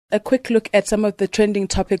a quick look at some of the trending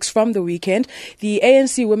topics from the weekend. The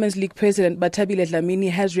ANC Women's League President Bathabile Dlamini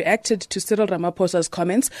has reacted to Cyril Ramaphosa's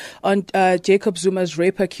comments on Jacob Zuma's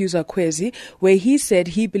rape accuser Kwezi, where he said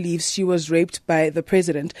he believes she was raped by the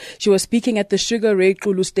president. She was speaking at the Sugar Ray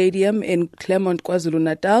Xulu Stadium in Claremont,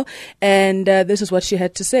 KwaZulu-Natal, and this is what she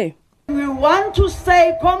had to say. We want to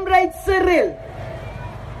say, Comrade Cyril,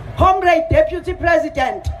 Comrade Deputy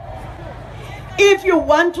President, if you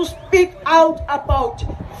want to speak out about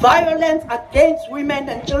violence against women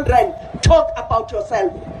and children, talk about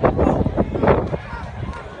yourself.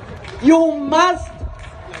 You must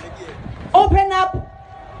open up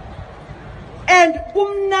and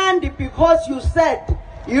umnandi, because you said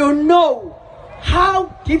you know how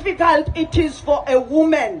difficult it is for a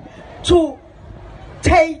woman to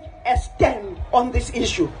take a stand on this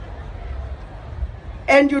issue.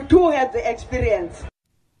 And you do have the experience.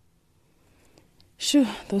 Shoo,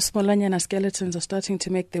 those Smolanyana skeletons are starting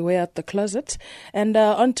to make their way out the closet. And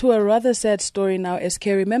on to a rather sad story now, SK.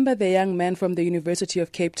 Remember the young man from the University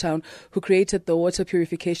of Cape Town who created the water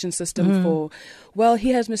purification system for... Well, he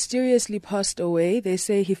has mysteriously passed away. They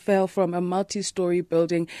say he fell from a multi-story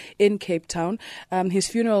building in Cape Town. His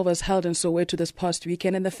funeral was held in Soweto this past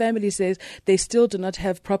weekend, and the family says they still do not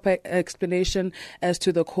have proper explanation as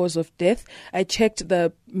to the cause of death. I checked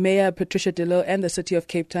the Mayor Patricia de Lille and the City of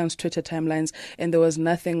Cape Town's Twitter timelines, and there was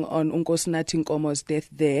nothing on Nkosinathi Nkomo's death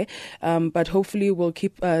there. But hopefully we'll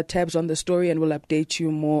keep tabs on the story and we'll update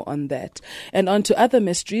you more on that. And on to other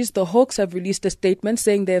mysteries. The Hawks have released a statement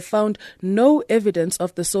saying they have found no evidence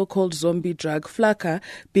of the so-called zombie drug Flaka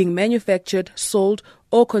being manufactured, sold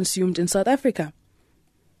or consumed in South Africa.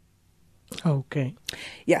 Okay.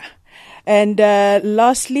 Yeah. And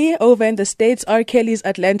lastly, over in the States, R. Kelly's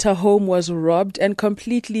Atlanta home was robbed and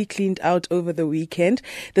completely cleaned out over the weekend.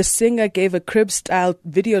 The singer gave a crib-style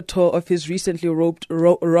video tour of his recently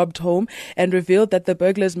robbed home and revealed that the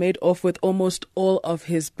burglars made off with almost all of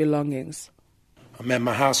his belongings. I'm at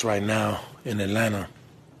my house right now in Atlanta,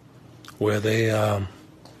 where they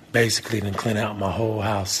basically done clean out my whole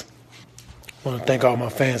house. I want to thank all my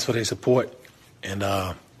fans for their support, and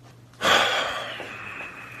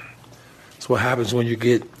it's what happens when you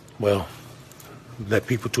get, well, that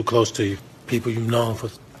people too close to you, people you've known for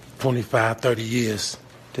 25, 30 years.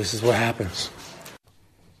 This is what happens.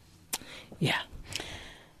 Yeah.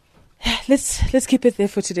 Let's keep it there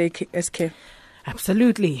for today, SK.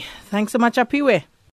 Absolutely. Thanks so much, Apiwe.